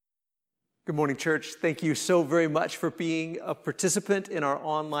Good morning, church. Thank you so very much for being a participant in our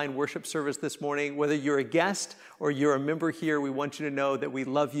online worship service this morning. Whether you're a guest or you're a member here, we want you to know that we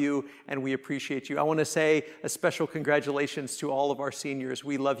love you and we appreciate you. I want to say a special congratulations to all of our seniors.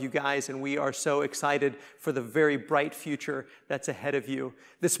 We love you guys, and we are so excited for the very bright future that's ahead of you.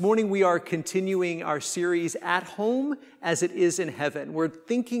 This morning, we are continuing our series, At Home as It Is in Heaven. We're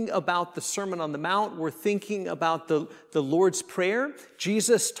thinking about the Sermon on the Mount. We're thinking about the Lord's Prayer.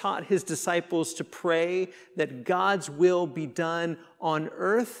 Jesus taught his disciples to pray that God's will be done on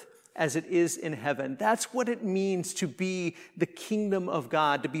earth as it is in heaven. That's what it means to be the kingdom of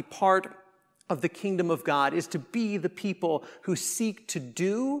God, to be part of the kingdom of God, is to be the people who seek to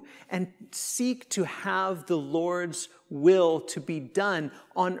do and seek to have the Lord's will to be done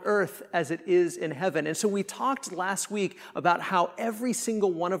on earth as it is in heaven. And so we talked last week about how every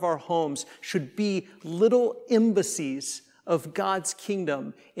single one of our homes should be little embassies of God's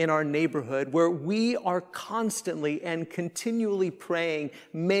kingdom in our neighborhood, where we are constantly and continually praying,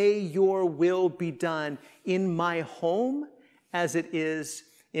 may your will be done in my home as it is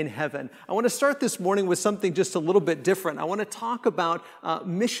in heaven. I want to start this morning with something just a little bit different. I want to talk about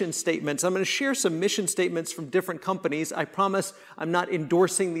mission statements. I'm going to share some mission statements from different companies. I promise I'm not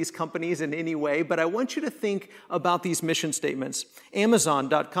endorsing these companies in any way, but I want you to think about these mission statements.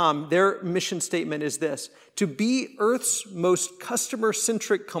 Amazon.com, their mission statement is this: to be Earth's most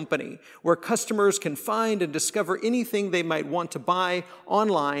customer-centric company, where customers can find and discover anything they might want to buy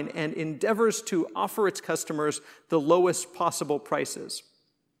online, and endeavors to offer its customers the lowest possible prices.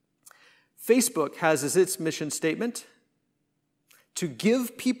 Facebook has as its mission statement to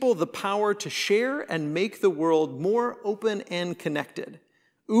give people the power to share and make the world more open and connected.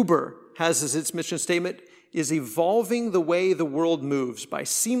 Uber has as its mission statement is evolving the way the world moves. By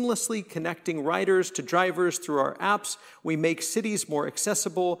seamlessly connecting riders to drivers through our apps, we make cities more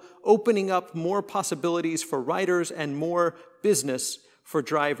accessible, opening up more possibilities for riders and more business for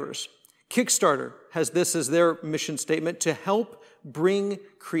drivers. Kickstarter has this as their mission statement: to help bring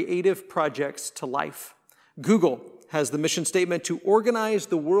creative projects to life. Google has the mission statement to organize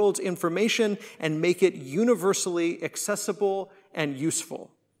the world's information and make it universally accessible and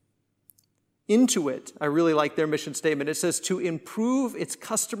useful. Intuit, I really like their mission statement. It says to improve its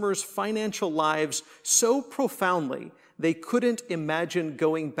customers' financial lives so profoundly they couldn't imagine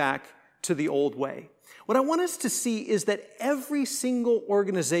going back to the old way. What I want us to see is that every single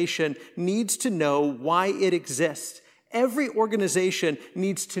organization needs to know why it exists. Every organization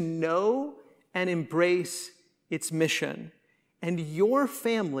needs to know and embrace its mission. And your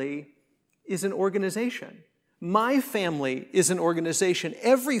family is an organization. My family is an organization.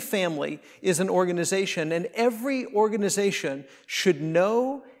 Every family is an organization. And every organization should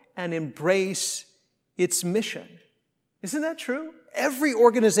know and embrace its mission. Isn't that true? Every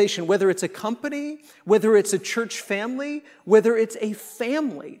organization, whether it's a company, whether it's a church family, whether it's a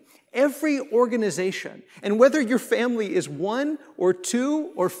family, every organization, and whether your family is 1 or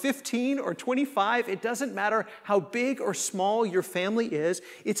 2 or 15 or 25, it doesn't matter how big or small your family is,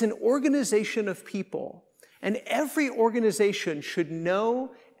 it's an organization of people. And every organization should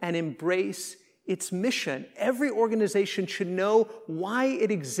know and embrace its mission. Every organization should know why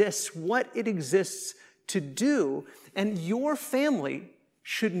it exists, what it exists to do. And your family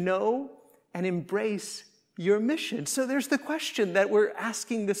should know and embrace your mission. So there's the question that we're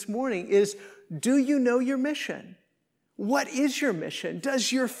asking this morning is, do you know your mission? What is your mission?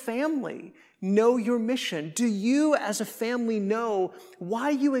 Does your family know your mission? Do you as a family know why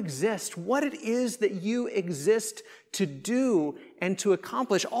you exist, what it is that you exist to do and to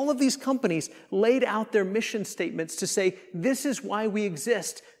accomplish? All of these companies laid out their mission statements to say, this is why we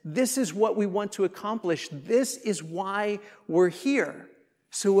exist. This is what we want to accomplish. This is why we're here.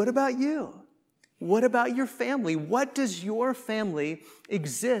 So what about you? What about your family? What does your family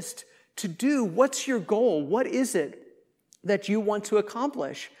exist to do? What's your goal? What is it that you want to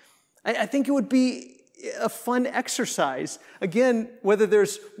accomplish? I think it would be a fun exercise. Again, whether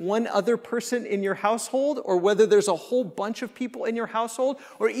there's one other person in your household or whether there's a whole bunch of people in your household,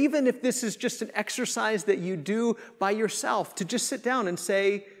 or even if this is just an exercise that you do by yourself, to just sit down and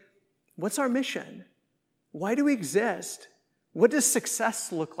say, what's our mission? Why do we exist? What does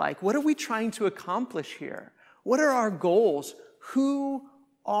success look like? What are we trying to accomplish here? What are our goals? Who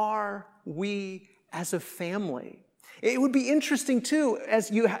are we as a family? It would be interesting, too, as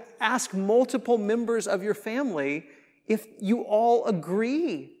you ask multiple members of your family, if you all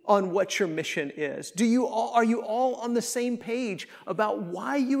agree on what your mission is. Are you all on the same page about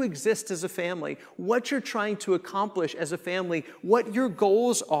why you exist as a family, what you're trying to accomplish as a family, what your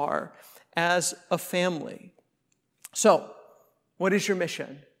goals are as a family? So, what is your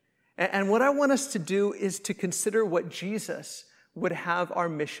mission? And what I want us to do is to consider what Jesus would have our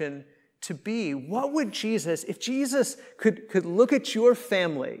mission to be. What would Jesus, if Jesus could look at your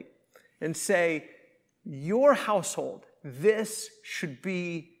family and say, your household, this should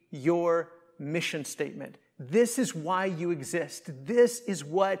be your mission statement. This is why you exist. This is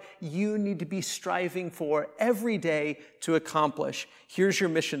what you need to be striving for every day to accomplish. Here's your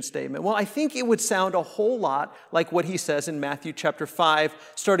mission statement. Well, I think it would sound a whole lot like what he says in Matthew chapter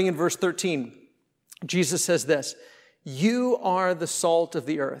 5, starting in verse 13. Jesus says this, "You are the salt of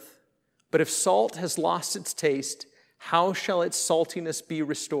the earth, but if salt has lost its taste, how shall its saltiness be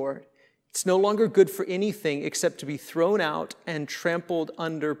restored? It's no longer good for anything except to be thrown out and trampled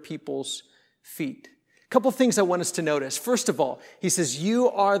under people's feet." A couple things I want us to notice. First of all, he says, you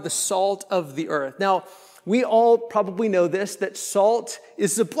are the salt of the earth. Now, we all probably know this, that salt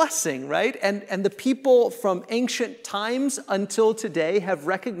is a blessing, right? And the people from ancient times until today have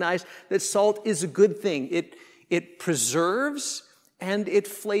recognized that salt is a good thing. It preserves and it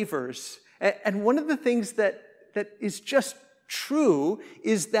flavors. And one of the things that is just true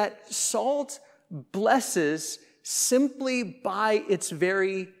is that salt blesses simply by its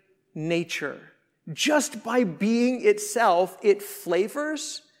very nature. Just by being itself, it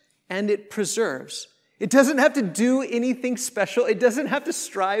flavors and it preserves. It doesn't have to do anything special. It doesn't have to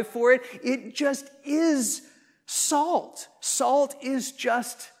strive for it. It just is salt. Salt is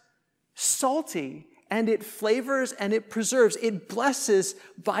just salty, and it flavors and it preserves. It blesses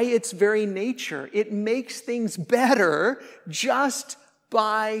by its very nature. It makes things better just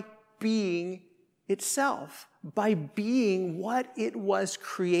by being itself, by being what it was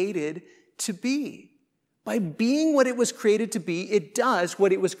created to be. By being what it was created to be, it does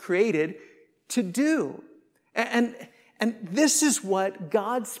what it was created to do. And this is what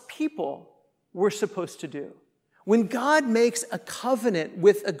God's people were supposed to do. When God makes a covenant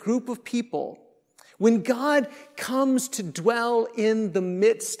with a group of people, when God comes to dwell in the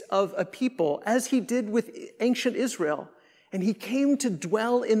midst of a people, as he did with ancient Israel, and he came to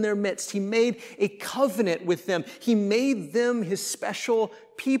dwell in their midst, he made a covenant with them. He made them his special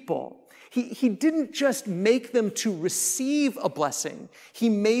people. He didn't just make them to receive a blessing. He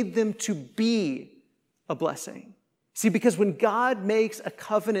made them to be a blessing. See, because when God makes a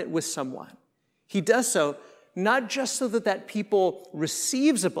covenant with someone, he does so not just so that that people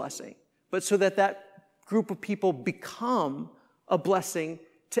receives a blessing, but so that that group of people become a blessing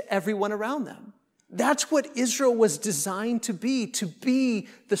to everyone around them. That's what Israel was designed to be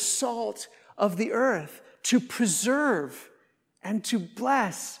the salt of the earth, to preserve and to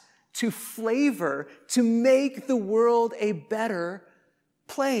bless, to flavor, to make the world a better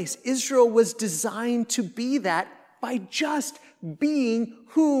place. Israel was designed to be that by just being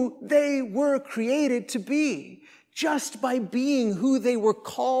who they were created to be. Just by being who they were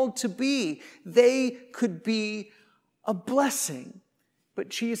called to be, they could be a blessing. But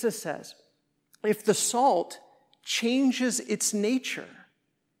Jesus says, if the salt changes its nature,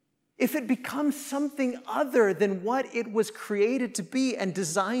 if it becomes something other than what it was created to be and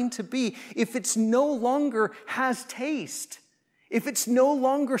designed to be, if it's no longer has taste, if it's no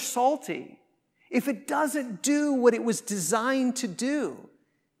longer salty, if it doesn't do what it was designed to do,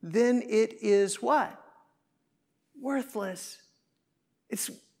 then it is what? Worthless. It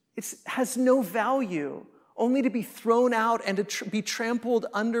has no value, only to be thrown out and to be trampled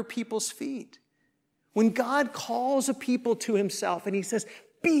under people's feet. When God calls a people to himself and he says,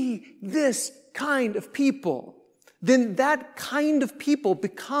 be this kind of people, then that kind of people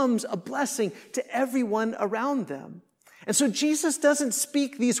becomes a blessing to everyone around them. And so Jesus doesn't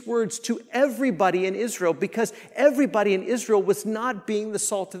speak these words to everybody in Israel because everybody in Israel was not being the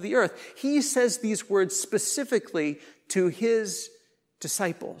salt of the earth. He says these words specifically to his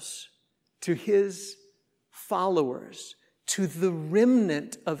disciples, to his followers, to the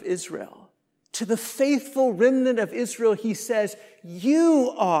remnant of Israel. To the faithful remnant of Israel, he says,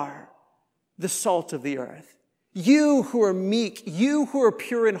 you are the salt of the earth. You who are meek, you who are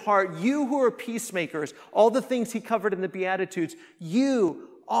pure in heart, you who are peacemakers, all the things he covered in the Beatitudes, you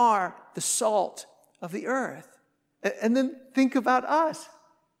are the salt of the earth. And then think about us.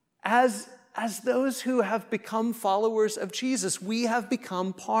 As those who have become followers of Jesus, we have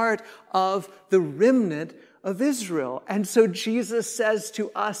become part of the remnant of Israel. And so Jesus says to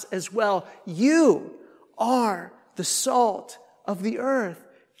us as well, you are the salt of the earth.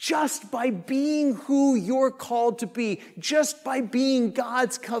 Just by being who you're called to be, just by being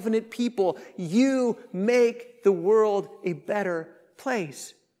God's covenant people, you make the world a better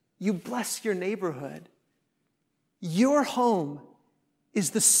place. You bless your neighborhood. Your home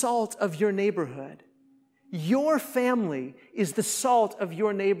is the salt of your neighborhood. Your family is the salt of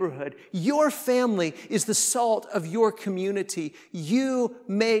your neighborhood. Your family is the salt of your community. You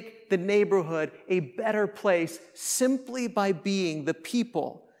make the neighborhood a better place simply by being the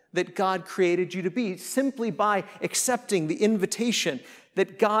people that God created you to be, simply by accepting the invitation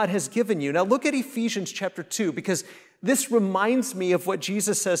that God has given you. Now look at Ephesians chapter 2, because this reminds me of what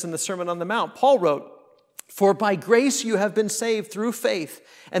Jesus says in the Sermon on the Mount. Paul wrote, "For by grace you have been saved through faith,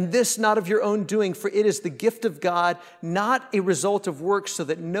 and this not of your own doing, for it is the gift of God, not a result of works, so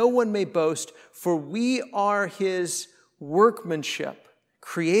that no one may boast. For we are his workmanship,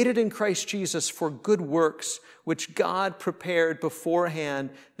 created in Christ Jesus for good works, which God prepared beforehand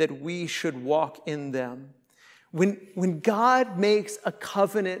that we should walk in them." When God makes a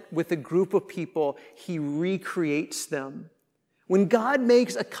covenant with a group of people, he recreates them. When God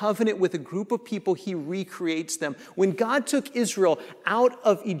makes a covenant with a group of people, he recreates them. When God took Israel out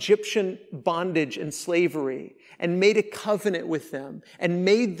of Egyptian bondage and slavery and made a covenant with them and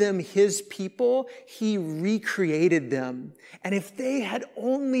made them his people, he recreated them. And if they had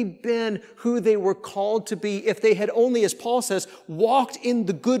only been who they were called to be, if they had only, as Paul says, walked in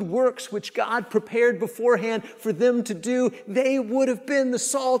the good works which God prepared beforehand for them to do, they would have been the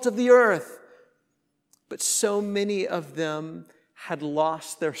salt of the earth. But so many of them had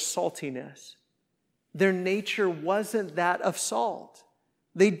lost their saltiness. Their nature wasn't that of salt.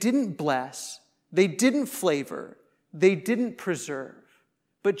 They didn't bless. They didn't flavor. They didn't preserve.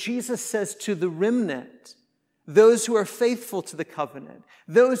 But Jesus says to the remnant, those who are faithful to the covenant,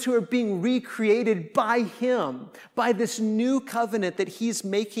 those who are being recreated by him, by this new covenant that he's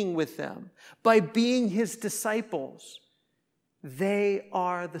making with them, by being his disciples, they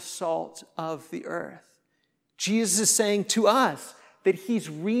are the salt of the earth. Jesus is saying to us that he's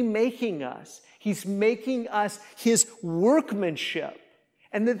remaking us. He's making us his workmanship,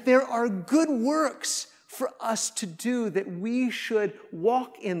 and that there are good works for us to do, that we should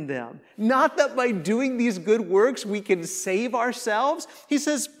walk in them. Not that by doing these good works we can save ourselves.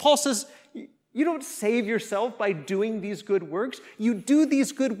 Paul says, you don't save yourself by doing these good works. You do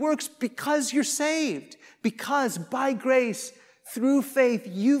these good works because you're saved. Because by grace, through faith,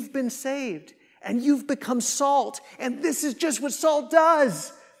 you've been saved. And you've become salt. And this is just what salt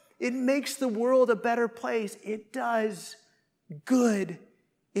does. It makes the world a better place. It does good.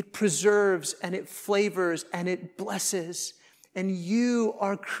 It preserves and it flavors and it blesses. And you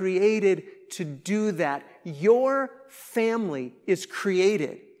are created to do that. Your family is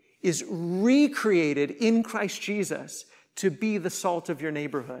recreated in Christ Jesus to be the salt of your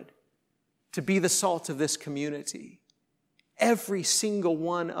neighborhood, to be the salt of this community. Every single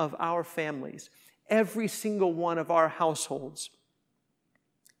one of our families, every single one of our households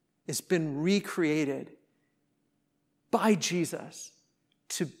has been recreated by Jesus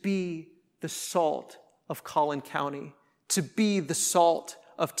to be the salt of Collin County, to be the salt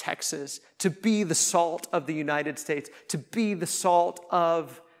of Texas, to be the salt of the United States, to be the salt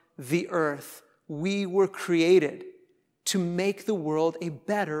of the earth. We were created to make the world a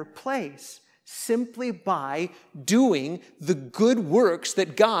better place, simply by doing the good works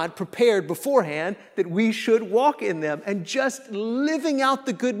that God prepared beforehand that we should walk in them, and just living out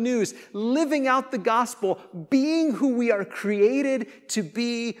the good news, living out the gospel, being who we are created to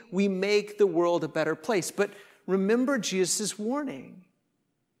be. We make the world a better place. But remember Jesus' warning.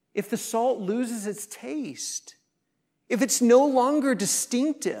 If the salt loses its taste, if it's no longer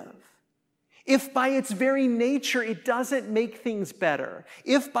distinctive, if by its very nature it doesn't make things better,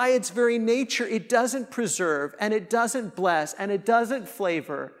 if by its very nature it doesn't preserve and it doesn't bless and it doesn't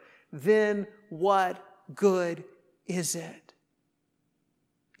flavor, then what good is it?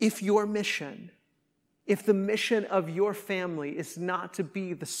 If the mission of your family is not to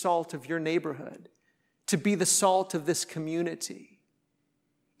be the salt of your neighborhood, to be the salt of this community,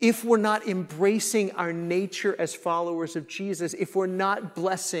 if we're not embracing our nature as followers of Jesus, if we're not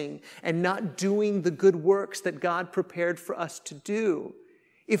blessing and not doing the good works that God prepared for us to do,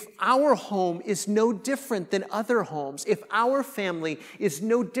 if our home is no different than other homes, if our family is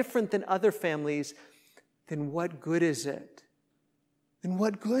no different than other families, then what good is it? Then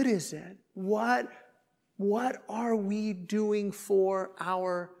what good is it? What are we doing for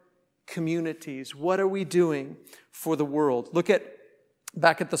our communities? What are we doing for the world? Look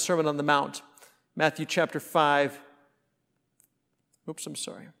back at the Sermon on the Mount, Matthew chapter 5.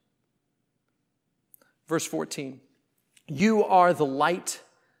 Verse 14. You are the light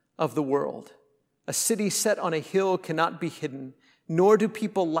of the world. A city set on a hill cannot be hidden, nor do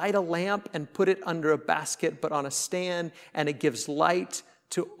people light a lamp and put it under a basket, but on a stand, and it gives light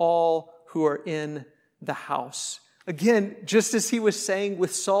to all who are in the house. Again, just as he was saying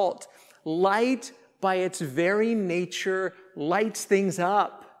with salt, light by its very nature, lights things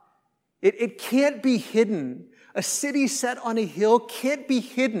up. It can't be hidden. A city set on a hill can't be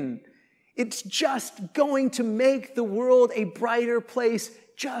hidden. It's just going to make the world a brighter place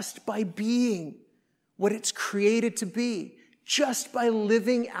just by being what it's created to be. Just by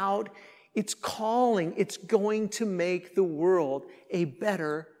living out its calling, it's going to make the world a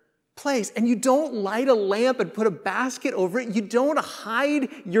better place. And you don't light a lamp and put a basket over it. You don't hide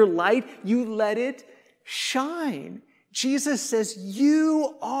your light. You let it shine. Jesus says,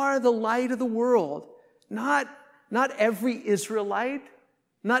 you are the light of the world. Not every Israelite,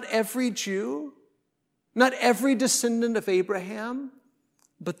 not every Jew, not every descendant of Abraham,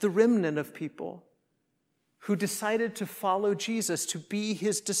 but the remnant of people who decided to follow Jesus, to be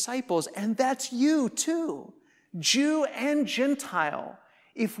his disciples. And that's you too, Jew and Gentile.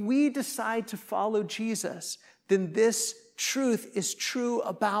 If we decide to follow Jesus, then this truth is true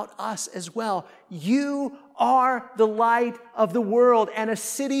about us as well. You are the light of the world, and a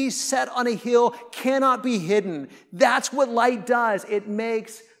city set on a hill cannot be hidden. That's what light does. It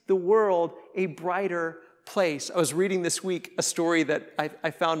makes the world a brighter place. I was reading this week a story that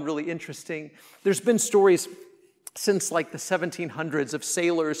I found really interesting. There's been stories since like the 1700s of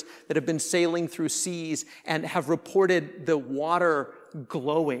sailors that have been sailing through seas and have reported the water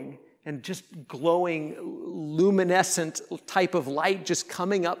glowing and just glowing luminescent type of light just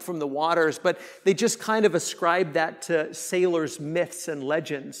coming up from the waters. But they just kind of ascribed that to sailors' myths and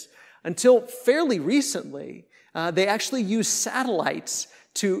legends until fairly recently. They actually used satellites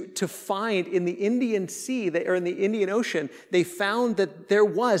to find in the Indian Sea, or in the Indian Ocean, they found that there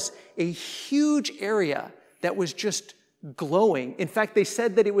was a huge area that was just glowing. In fact, they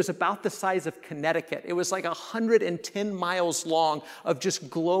said that it was about the size of Connecticut. It was like 110 miles long of just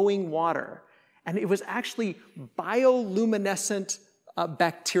glowing water. And it was actually bioluminescent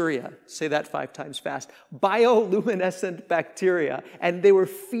bacteria. Say that 5 times fast. Bioluminescent bacteria. And they were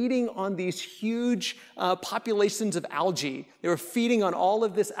feeding on these huge populations of algae. They were feeding on all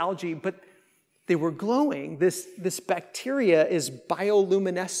of this algae, but they were glowing. This bacteria is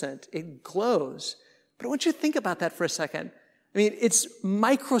bioluminescent. It glows. But I want you to think about that for a second. I mean, it's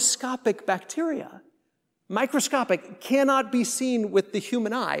microscopic bacteria. Microscopic, cannot be seen with the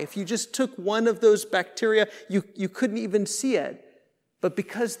human eye. If you just took one of those bacteria, you couldn't even see it. But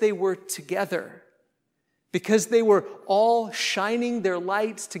because they were together, because they were all shining their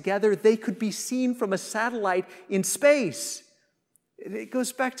lights together, they could be seen from a satellite in space. It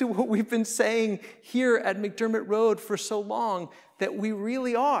goes back to what we've been saying here at McDermott Road for so long, that we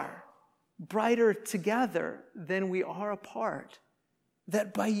really are brighter together than we are apart.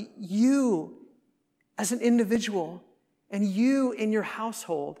 That by you as an individual, and you in your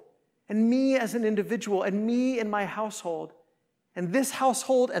household, and me as an individual, and me in my household, and this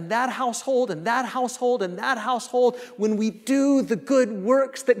household, and that household, and that household, and that household, when we do the good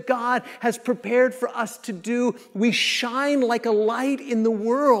works that God has prepared for us to do, we shine like a light in the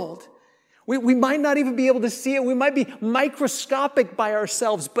world. We might not even be able to see it. We might be microscopic by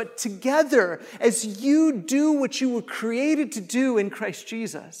ourselves, but together, as you do what you were created to do in Christ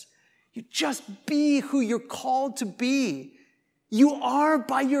Jesus, you just be who you're called to be. You are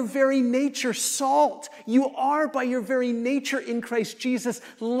by your very nature salt. You are by your very nature in Christ Jesus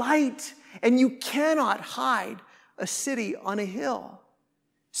light, and you cannot hide a city on a hill.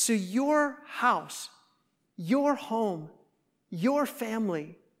 So your house, your home, your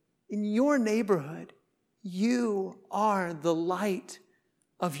family, in your neighborhood, you are the light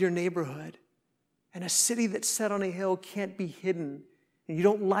of your neighborhood. And a city that's set on a hill can't be hidden. And you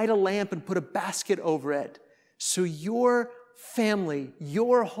don't light a lamp and put a basket over it. So your family,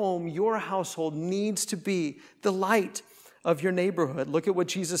 your home, your household needs to be the light of your neighborhood. Look at what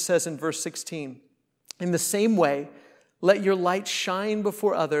Jesus says in verse 16. In the same way, let your light shine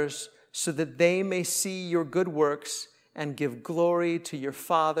before others so that they may see your good works and give glory to your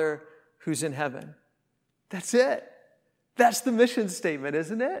Father who's in heaven. That's it. That's the mission statement,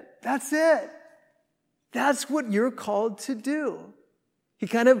 isn't it? That's it. That's what you're called to do. He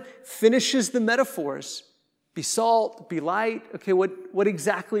kind of finishes the metaphors. Be salt, be light. Okay, what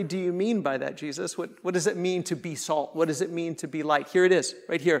exactly do you mean by that, Jesus? What does it mean to be salt? What does it mean to be light? Here it is,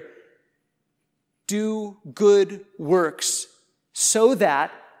 right here. Do good works so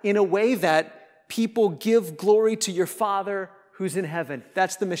that, in a way that people give glory to your Father who's in heaven.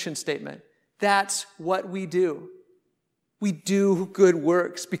 That's the mission statement. That's what we do. We do good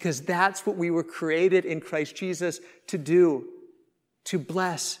works because that's what we were created in Christ Jesus to do. To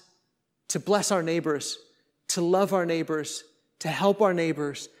bless our neighbors, to love our neighbors, to help our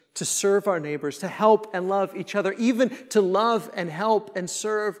neighbors, to serve our neighbors, to help and love each other, even to love and help and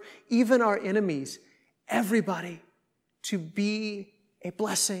serve even our enemies. everybody to be a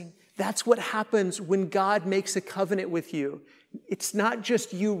blessing. That's what happens when God makes a covenant with you. It's not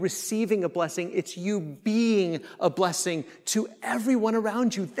just you receiving a blessing, it's you being a blessing to everyone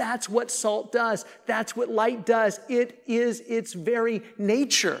around you. That's what salt does. That's what light does. It is its very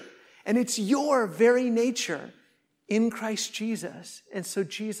nature. And it's your very nature in Christ Jesus. And so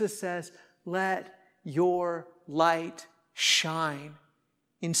Jesus says, let your light shine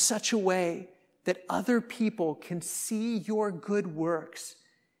in such a way that other people can see your good works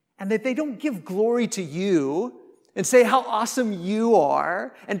and that they don't give glory to you and say how awesome you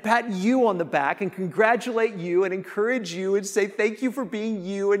are and pat you on the back and congratulate you and encourage you and say thank you for being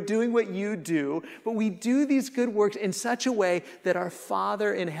you and doing what you do. But we do these good works in such a way that our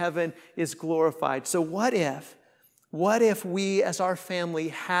Father in heaven is glorified. So what if we as our family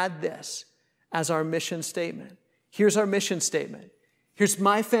had this as our mission statement? Here's our mission statement. Here's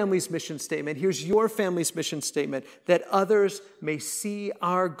my family's mission statement. Here's your family's mission statement, that others may see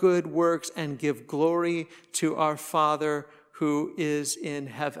our good works and give glory to our Father who is in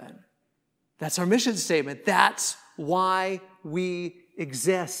heaven. That's our mission statement. That's why we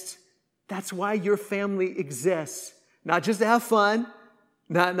exist. That's why your family exists. Not just to have fun,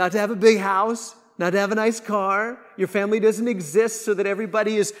 not to have a big house, not to have a nice car. Your family doesn't exist so that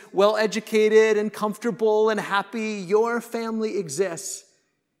everybody is well-educated and comfortable and happy. Your family exists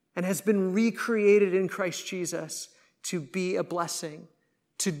and has been recreated in Christ Jesus to be a blessing,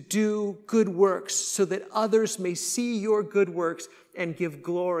 to do good works so that others may see your good works and give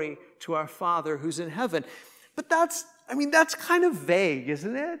glory to our Father who's in heaven. But that's kind of vague,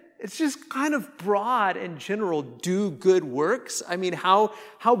 isn't it? It's just kind of broad and general, do good works. I mean, how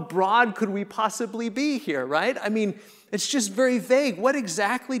broad could we possibly be here, right? I mean, it's just very vague. What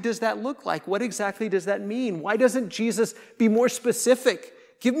exactly does that look like? What exactly does that mean? Why doesn't Jesus be more specific?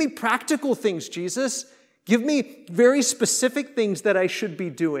 Give me practical things, Jesus. Give me very specific things that I should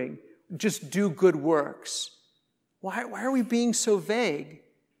be doing. Just do good works. Why are we being so vague?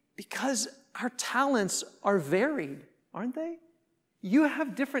 Because our talents are varied, aren't they? You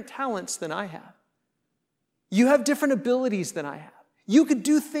have different talents than I have. You have different abilities than I have. You could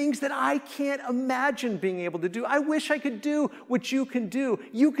do things that I can't imagine being able to do. I wish I could do what you can do.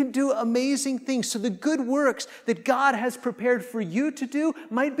 You can do amazing things. So the good works that God has prepared for you to do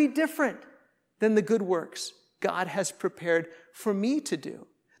might be different than the good works God has prepared for me to do.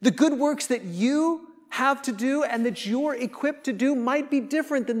 The good works that you have to do and that you're equipped to do might be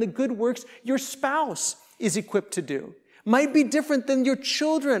different than the good works your spouse is equipped to do. Might be different than your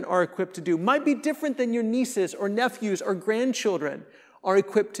children are equipped to do. Might be different than your nieces or nephews or grandchildren are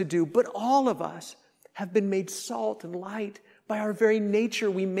equipped to do. But all of us have been made salt and light. By our very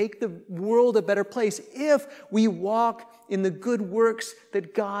nature, we make the world a better place if we walk in the good works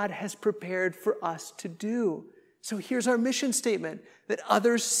that God has prepared for us to do. So here's our mission statement, that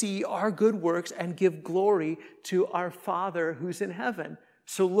others see our good works and give glory to our Father who's in heaven.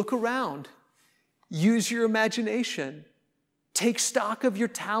 So look around. Use your imagination. Take stock of your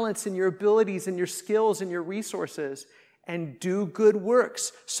talents and your abilities and your skills and your resources and do good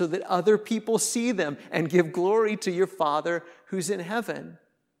works so that other people see them and give glory to your Father who's in heaven.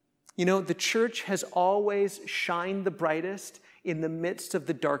 You know, the church has always shined the brightest in the midst of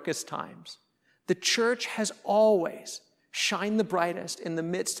the darkest times. The church has always shined the brightest in the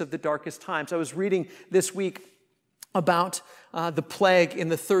midst of the darkest times. I was reading this week about the plague in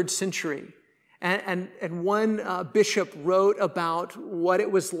the 3rd century. And one bishop wrote about what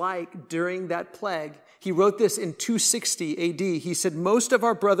it was like during that plague. He wrote this in 260 AD. He said, most of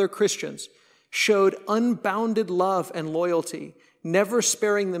our brother Christians showed unbounded love and loyalty, never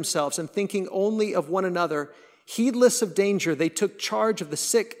sparing themselves and thinking only of one another. Heedless of danger, they took charge of the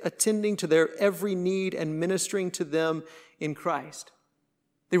sick, attending to their every need and ministering to them in Christ.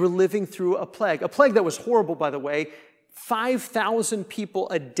 They were living through a plague that was horrible, by the way. 5,000 people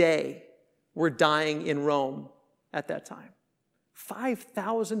a day were dying in Rome at that time.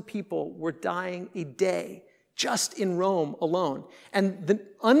 5,000 people were dying a day just in Rome alone. And the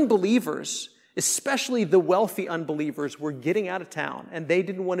unbelievers, especially the wealthy unbelievers, were getting out of town, and they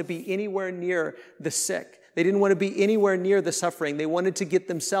didn't want to be anywhere near the sick. They didn't want to be anywhere near the suffering. They wanted to get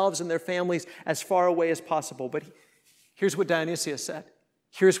themselves and their families as far away as possible. But here's what Dionysius said.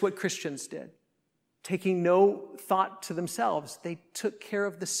 Here's what Christians did. Taking no thought to themselves, they took care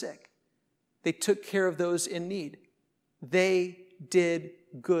of the sick. They took care of those in need. They did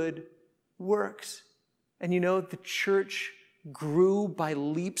good works. And you know, the church grew by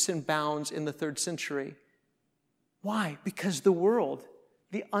leaps and bounds in the 3rd century. Why? Because the world,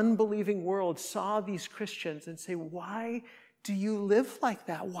 the unbelieving world, saw these Christians and say, why do you live like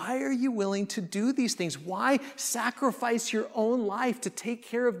that? Why are you willing to do these things? Why sacrifice your own life to take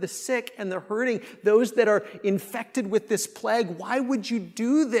care of the sick and the hurting, those that are infected with this plague? Why would you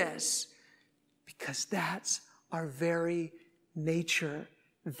do this? Because that's our very nature.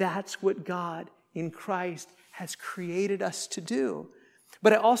 That's what God in Christ has created us to do.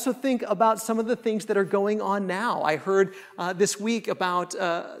 But I also think about some of the things that are going on now. I heard this week about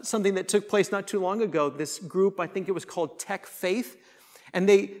something that took place not too long ago. This group, I think it was called Tech Faith, and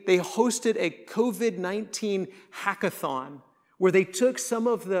they hosted a COVID-19 hackathon where they took some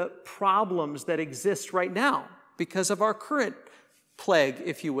of the problems that exist right now because of our current plague,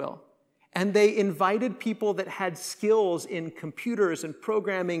 if you will. And they invited people that had skills in computers and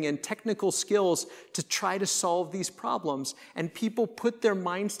programming and technical skills to try to solve these problems. And people put their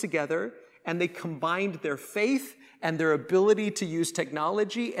minds together and they combined their faith and their ability to use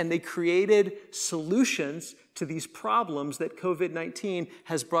technology, and they created solutions to these problems that COVID-19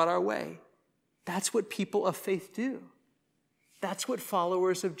 has brought our way. That's what people of faith do. That's what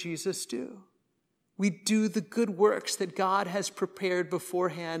followers of Jesus do. We do the good works that God has prepared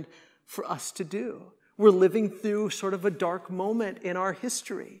beforehand for us to do. We're living through sort of a dark moment in our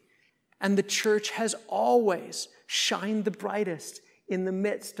history, and the church has always shined the brightest in the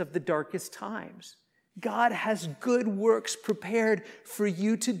midst of the darkest times. God has good works prepared for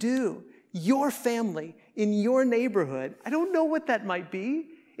you to do. Your family, in your neighborhood, I don't know what that might be.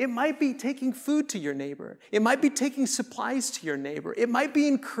 It might be taking food to your neighbor. It might be taking supplies to your neighbor. It might be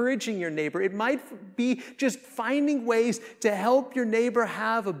encouraging your neighbor. It might be just finding ways to help your neighbor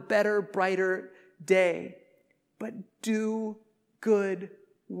have a better, brighter day. But do good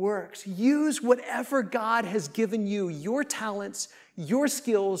works. Use whatever God has given you, your talents, your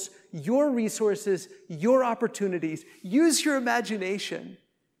skills, your resources, your opportunities. Use your imagination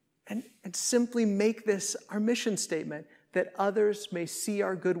and simply make this our mission statement, that others may see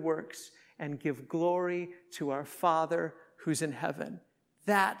our good works and give glory to our Father who's in heaven.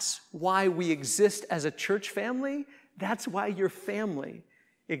 That's why we exist as a church family. That's why your family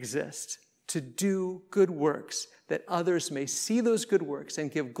exists, to do good works, that others may see those good works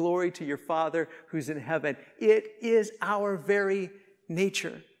and give glory to your Father who's in heaven. It is our very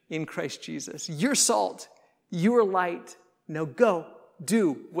nature in Christ Jesus. You're salt, you're light. Now go.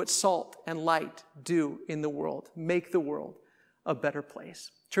 Do what salt and light do in the world. Make the world a better place.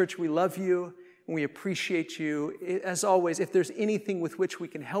 Church, we love you and we appreciate you. As always, if there's anything with which we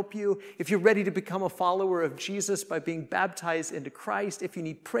can help you, if you're ready to become a follower of Jesus by being baptized into Christ, if you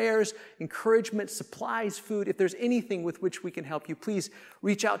need prayers, encouragement, supplies, food, if there's anything with which we can help you, please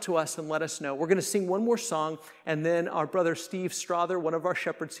reach out to us and let us know. We're going to sing one more song, and then our brother Steve Strother, one of our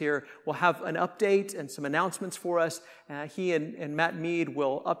shepherds here, will have an update and some announcements for us. He and Matt Mead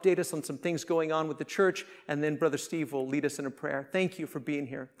will update us on some things going on with the church, and then Brother Steve will lead us in a prayer. Thank you for being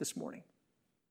here this morning.